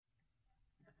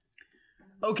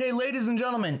Okay, ladies and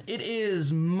gentlemen, it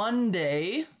is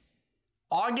Monday,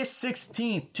 August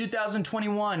 16th,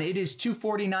 2021. It is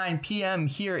 2:49 p.m.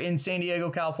 here in San Diego,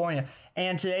 California.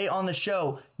 And today on the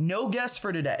show, no guests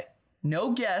for today.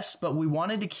 No guests, but we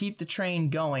wanted to keep the train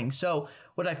going. So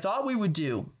what I thought we would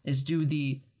do is do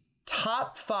the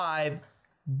top 5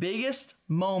 biggest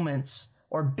moments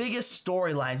or biggest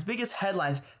storylines, biggest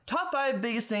headlines, top 5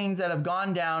 biggest things that have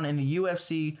gone down in the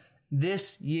UFC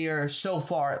this year so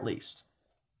far, at least.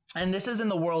 And this is in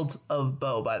the world of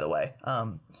Bo, by the way.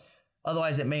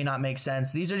 Otherwise, it may not make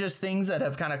sense. These are just things that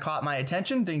have kind of caught my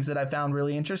attention, things that I found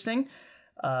really interesting.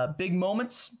 Big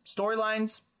moments,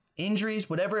 storylines, injuries,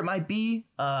 whatever it might be.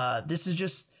 This is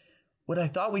just what I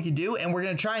thought we could do. And we're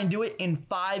going to try and do it in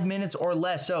 5 minutes or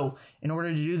less. So in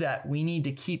order to do that, we need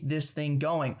to keep this thing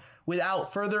going.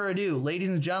 Without further ado, ladies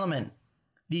and gentlemen,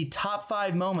 the top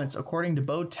 5 moments, according to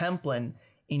Bo Templin,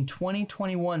 in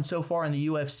 2021 so far in the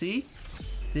UFC.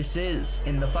 This is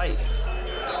In the Fight.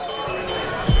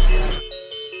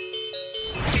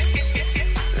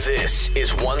 This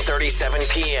is 1:37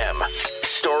 p.m.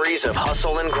 Stories of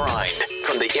hustle and grind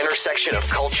from the intersection of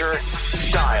culture,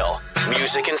 style,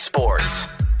 music, and sports.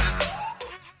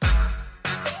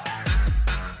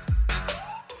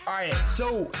 All right,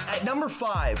 so at number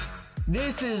 5,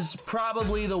 this is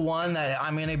probably the one that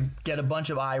I'm going to get a bunch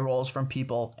of eye rolls from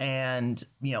people and,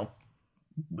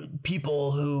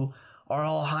 people who are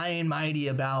all high and mighty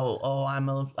about, I'm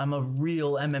a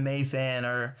real MMA fan,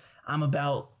 or I'm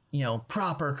about,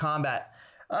 proper combat.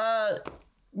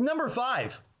 Number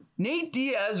 5, Nate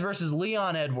Diaz versus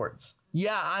Leon Edwards.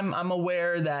 Yeah, I'm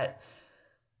aware that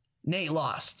Nate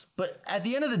lost, but at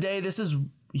the end of the day,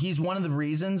 he's one of the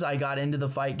reasons I got into the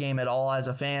fight game at all as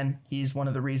a fan. He's one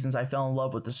of the reasons I fell in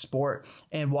love with the sport,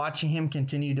 and watching him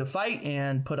continue to fight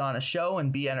and put on a show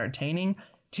and be entertaining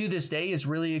to this day is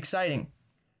really exciting.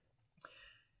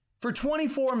 For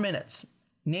 24 minutes,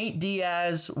 Nate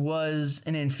Diaz was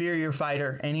an inferior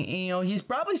fighter, and he's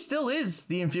probably still is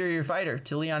the inferior fighter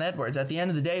to Leon Edwards. At the end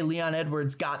of the day, Leon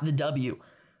Edwards got the W.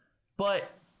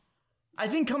 But I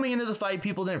think coming into the fight,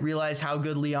 people didn't realize how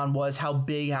good Leon was, how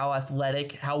big, how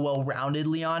athletic, how well-rounded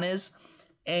Leon is.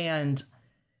 And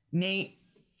Nate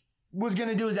was going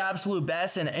to do his absolute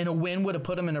best, and a win would have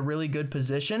put him in a really good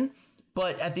position.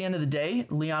 But at the end of the day,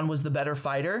 Leon was the better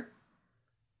fighter.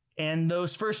 And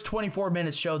those first 24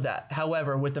 minutes showed that.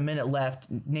 However, with a minute left,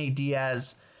 Nate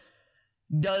Diaz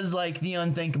does like the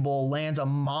unthinkable, lands a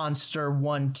monster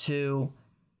 1-2,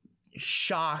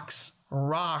 shocks,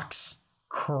 rocks,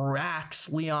 cracks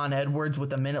Leon Edwards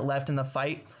with a minute left in the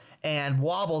fight, and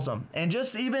wobbles him. And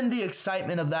just even the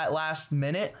excitement of that last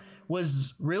minute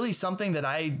was really something that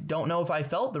I don't know if I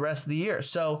felt the rest of the year.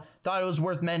 So thought it was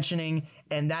worth mentioning,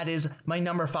 and that is my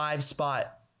number 5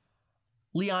 spot.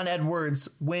 Leon Edwards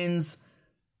wins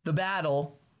the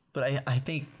battle, but I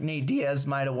think Nate Diaz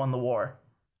might have won the war.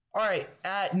 All right,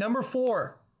 at number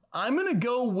 4, I'm going to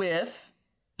go with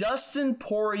Dustin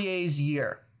Poirier's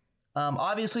year.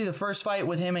 Obviously, the first fight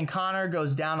with him and Conor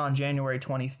goes down on January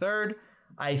 23rd.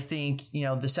 I think,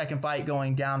 the second fight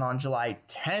going down on July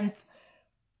 10th.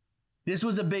 This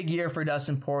was a big year for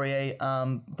Dustin Poirier,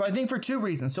 I think for 2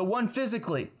 reasons. So one,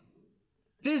 physically,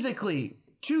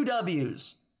 2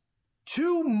 Ws.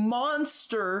 2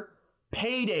 monster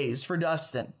paydays for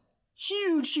Dustin.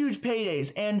 Huge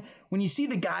paydays. And when you see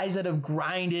the guys that have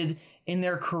grinded in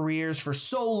their careers for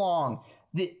so long,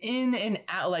 the in and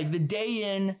out, like the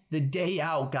day in, the day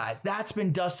out guys, that's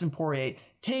been Dustin Poirier.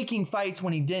 Taking fights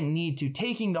when he didn't need to,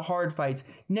 taking the hard fights,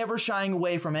 never shying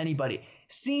away from anybody.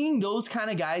 Seeing those kind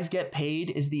of guys get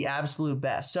paid is the absolute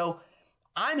best. So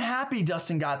I'm happy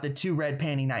Dustin got the 2 red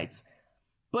panty nights.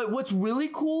 But what's really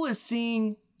cool is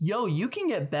seeing, you can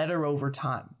get better over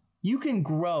time. You can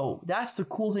grow. That's the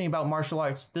cool thing about martial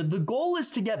arts. The goal is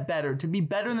to get better, to be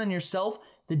better than yourself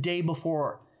the day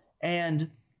before. And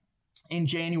in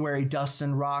January,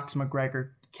 Dustin rocks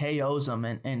McGregor, KOs him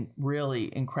in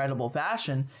really incredible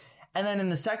fashion. And then in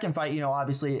the second fight,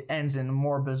 obviously it ends in a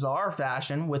more bizarre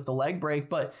fashion with the leg break.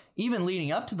 But even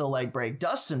leading up to the leg break,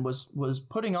 Dustin was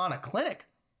putting on a clinic.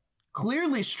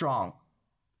 Clearly strong.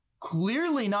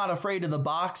 Clearly not afraid of the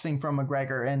boxing from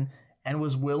McGregor and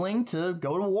was willing to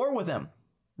go to war with him.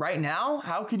 Right now,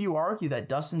 how could you argue that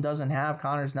Dustin doesn't have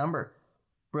Conor's number?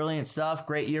 Brilliant stuff.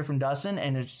 Great year from Dustin,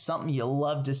 and it's something you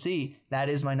love to see. That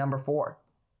is my number 4.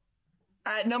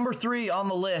 At number 3 on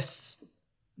the list,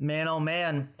 man, oh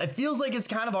man, it feels like it's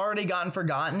kind of already gotten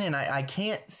forgotten, and I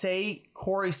can't say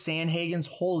Corey Sandhagen's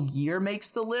whole year makes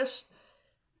the list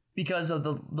because of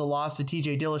the loss to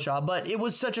TJ Dillashaw, but it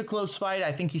was such a close fight.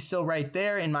 I think he's still right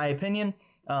there, in my opinion.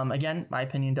 Again, my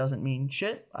opinion doesn't mean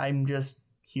shit. I'm just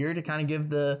here to kind of give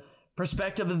the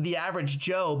perspective of the average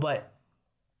Joe. But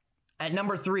at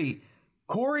number 3,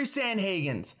 Corey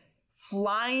Sandhagen's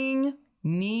flying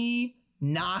knee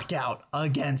knockout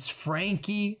against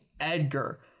Frankie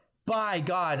Edgar. By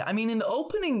God, I mean, in the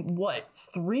opening,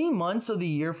 3 months of the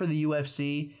year for the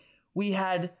UFC, we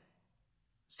had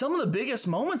some of the biggest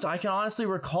moments I can honestly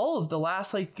recall of the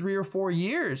last 3 or 4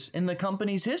 years in the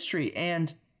company's history.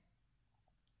 And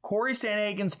Corey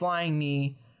Sandhagen's flying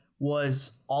knee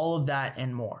was all of that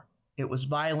and more. It was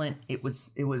violent. It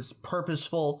was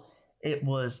purposeful. It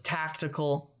was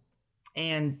tactical.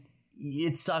 And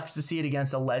it sucks to see it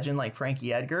against a legend like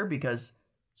Frankie Edgar because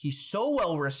he's so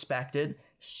well respected,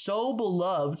 so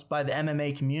beloved by the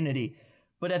MMA community.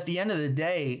 But at the end of the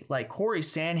day, Corey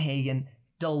Sandhagen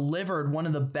delivered one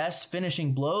of the best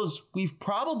finishing blows we've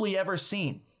probably ever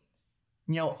seen.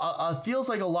 It feels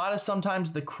like a lot of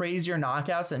sometimes the crazier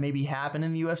knockouts that maybe happen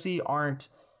in the UFC aren't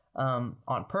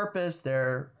on purpose.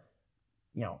 They're,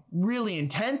 really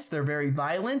intense. They're very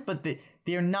violent, but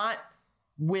they're not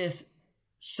with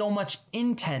so much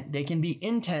intent. They can be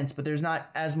intense, but there's not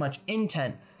as much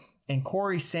intent. And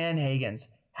Corey Sandhagen's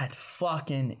had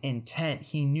fucking intent.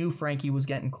 He knew Frankie was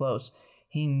getting close.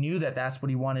 He knew that that's what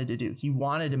he wanted to do. He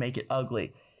wanted to make it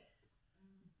ugly.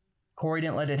 Corey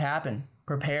didn't let it happen.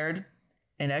 Prepared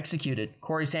and executed.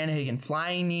 Corey Sandhagen,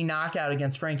 flying knee knockout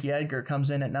against Frankie Edgar, comes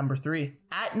in at number 3.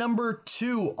 At number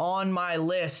 2 on my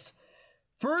list,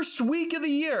 first week of the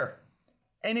year.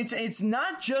 And it's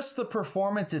not just the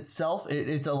performance itself.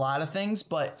 It's a lot of things,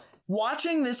 but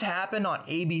watching this happen on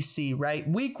ABC, right?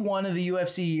 Week 1 of the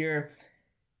UFC year,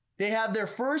 they have their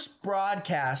first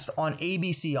broadcast on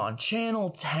ABC on Channel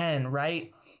 10,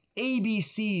 right?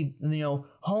 ABC,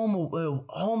 home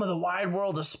of the wide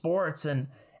world of sports and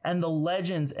the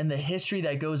legends and the history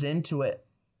that goes into it.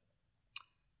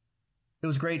 It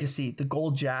was great to see the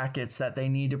gold jackets that they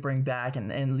need to bring back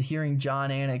and hearing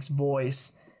John Anik's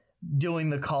voice doing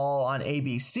the call on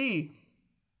ABC.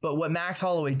 But what Max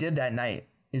Holloway did that night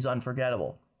is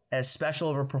unforgettable. As special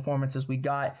of a performance as we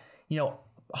got,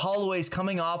 Holloway's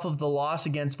coming off of the loss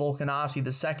against Volkanovski,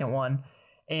 the second one,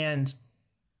 and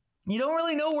you don't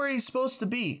really know where he's supposed to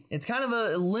be. It's kind of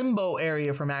a limbo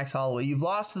area for Max Holloway. You've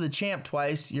lost to the champ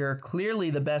twice. You're clearly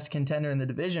the best contender in the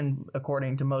division,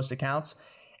 according to most accounts.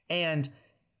 And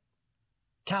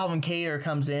Calvin Kattar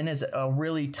comes in as a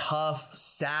really tough,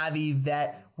 savvy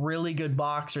vet, really good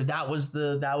boxer. That was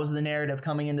the narrative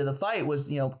coming into the fight was,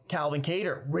 Calvin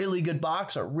Kattar, really good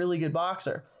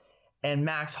boxer. And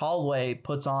Max Holloway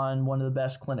puts on one of the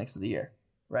best clinics of the year,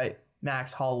 right?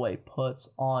 Max Holloway puts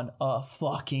on a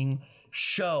fucking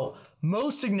show.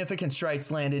 Most significant strikes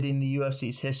landed in the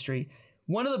UFC's history.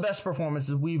 One of the best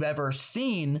performances we've ever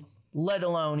seen, let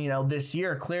alone, this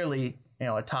year, clearly,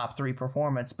 a top 3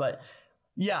 performance. But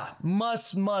yeah,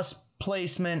 must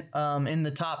placement in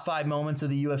the top 5 moments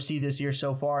of the UFC this year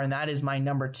so far. And that is my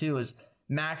number 2 is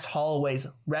Max Holloway's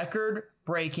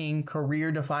record-breaking,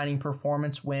 career-defining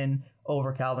performance win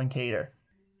over Calvin Kattar.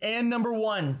 And number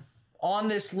 1 on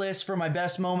this list for my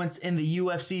best moments in the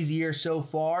UFC's year so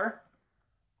far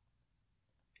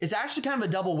is actually kind of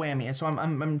a double whammy. And so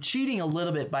I'm cheating a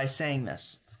little bit by saying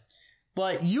this.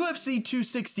 But UFC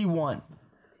 261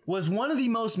 was one of the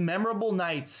most memorable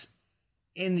nights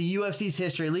in the UFC's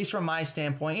history, at least from my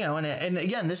standpoint. And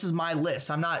again, this is my list.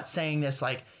 I'm not saying this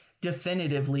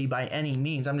definitively by any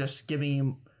means. I'm just giving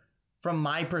you from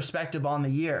my perspective on the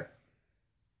year.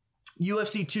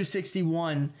 UFC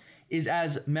 261 is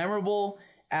as memorable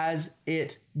as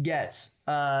it gets.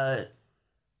 We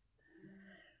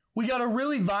got a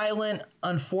really violent,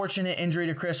 unfortunate injury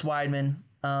to Chris Weidman.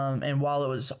 And while it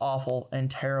was awful and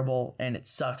terrible and it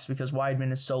sucks because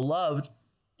Weidman is so loved,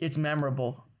 it's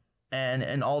memorable and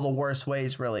in all the worst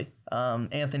ways, really.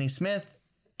 Anthony Smith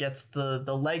gets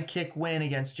the leg kick win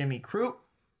against Jimmy Crute.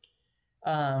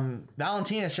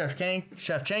 Valentina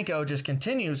Shevchenko just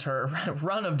continues her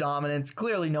run of dominance.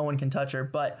 Clearly no one can touch her.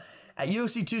 But at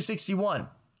UFC 261,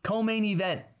 co-main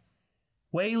event,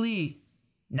 Weili,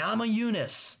 Nama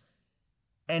Yunus.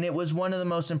 And it was one of the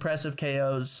most impressive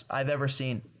KOs I've ever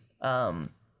seen.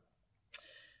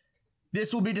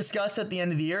 This will be discussed at the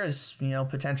end of the year as,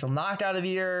 potential knockout of the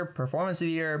year, performance of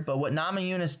the year. But what Nama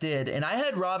Yunus did, and I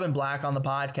had Robin Black on the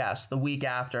podcast the week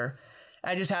after.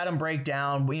 I just had him break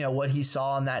down, what he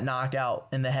saw in that knockout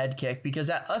and the head kick. Because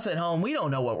us at home, we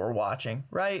don't know what we're watching,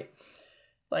 right?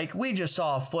 We just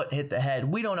saw a foot hit the head.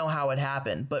 We don't know how it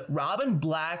happened. But Robin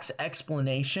Black's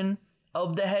explanation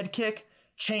of the head kick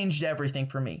changed everything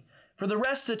for me. For the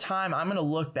rest of the time, I'm going to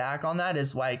look back on that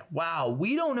as wow,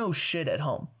 we don't know shit at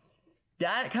home.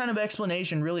 That kind of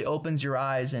explanation really opens your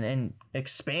eyes and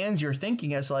expands your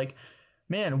thinking as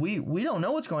man, we don't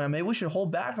know what's going on. Maybe we should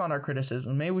hold back on our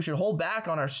criticism. Maybe we should hold back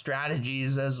on our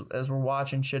strategies as we're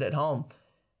watching shit at home.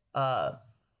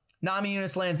 Nami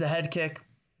Yunus lands the head kick,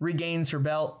 regains her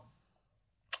belt.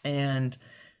 And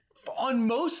on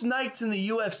most nights in the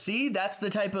UFC, that's the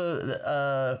type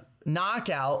of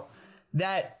knockout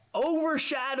that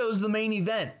overshadows the main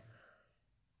event.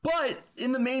 But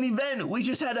in the main event, we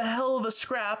just had a hell of a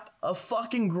scrap, a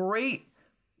fucking great,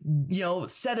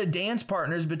 set of dance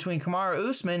partners between Kamaru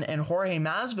Usman and Jorge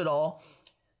Masvidal.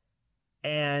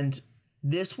 And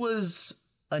this was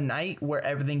a night where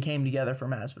everything came together for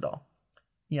Masvidal.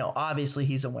 Obviously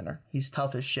he's a winner. He's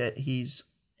tough as shit. He's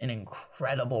an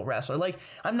incredible wrestler. Like,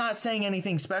 I'm not saying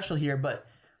anything special here, but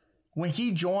when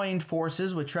he joined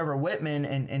forces with Trevor Whitman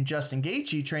and Justin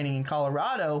Gaethje training in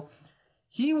Colorado,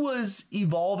 he was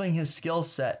evolving his skill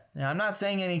set. Now, I'm not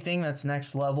saying anything that's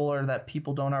next level or that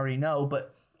people don't already know,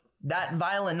 but that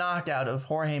violent knockout of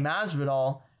Jorge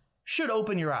Masvidal should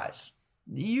open your eyes.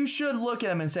 You should look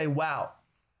at him and say, wow,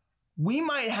 we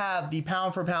might have the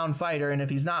pound for pound fighter, and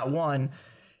if he's not one,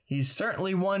 he's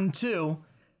certainly 1-2.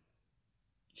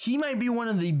 He might be one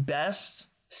of the best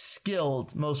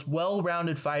skilled, most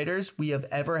well-rounded fighters we have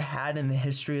ever had in the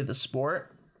history of the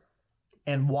sport.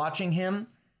 And watching him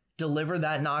deliver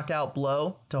that knockout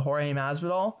blow to Jorge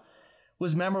Masvidal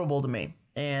was memorable to me.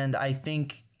 And I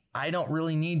think I don't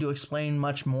really need to explain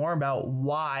much more about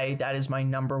why that is my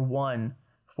number one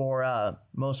for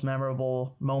most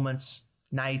memorable moments,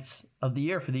 nights of the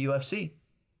year for the UFC.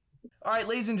 All right,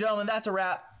 ladies and gentlemen, that's a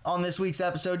wrap on this week's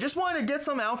episode. Just wanted to get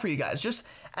something out for you guys. Just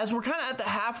as we're kind of at the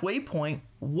halfway point,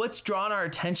 what's drawn our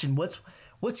attention?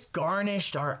 What's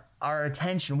garnished our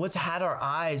attention? What's had our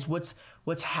eyes? What's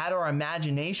had our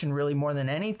imagination really more than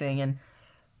anything? And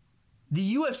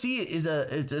the UFC is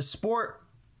a sport.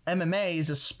 MMA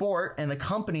is a sport, and the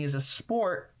company is a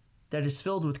sport that is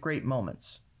filled with great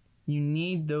moments. You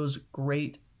need those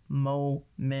great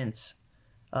moments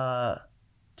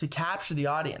to capture the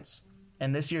audience.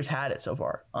 And this year's had it so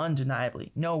far,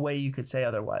 undeniably. No way you could say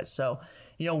otherwise. So,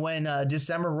 when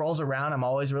December rolls around, I'm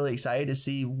always really excited to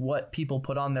see what people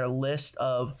put on their list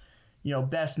of,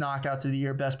 best knockouts of the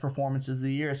year, best performances of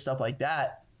the year, stuff like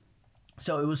that.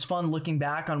 So it was fun looking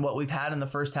back on what we've had in the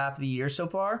first half of the year so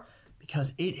far,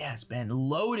 because it has been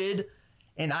loaded,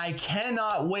 and I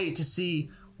cannot wait to see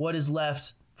what is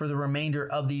left for the remainder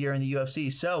of the year in the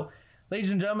UFC. So, ladies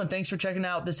and gentlemen, thanks for checking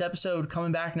out this episode.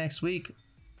 Coming back next week.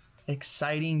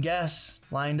 Exciting guests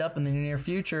lined up in the near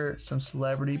future. Some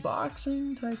celebrity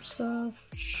boxing type stuff.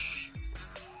 Shh.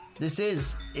 This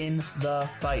is In the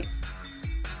Fight.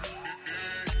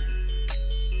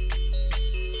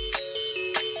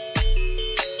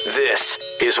 This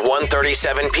is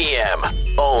 1:37 p.m.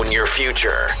 Own your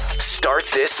future. Start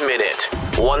this minute.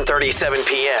 1:37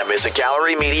 p.m. is a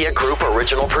Gallery Media Group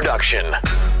original production.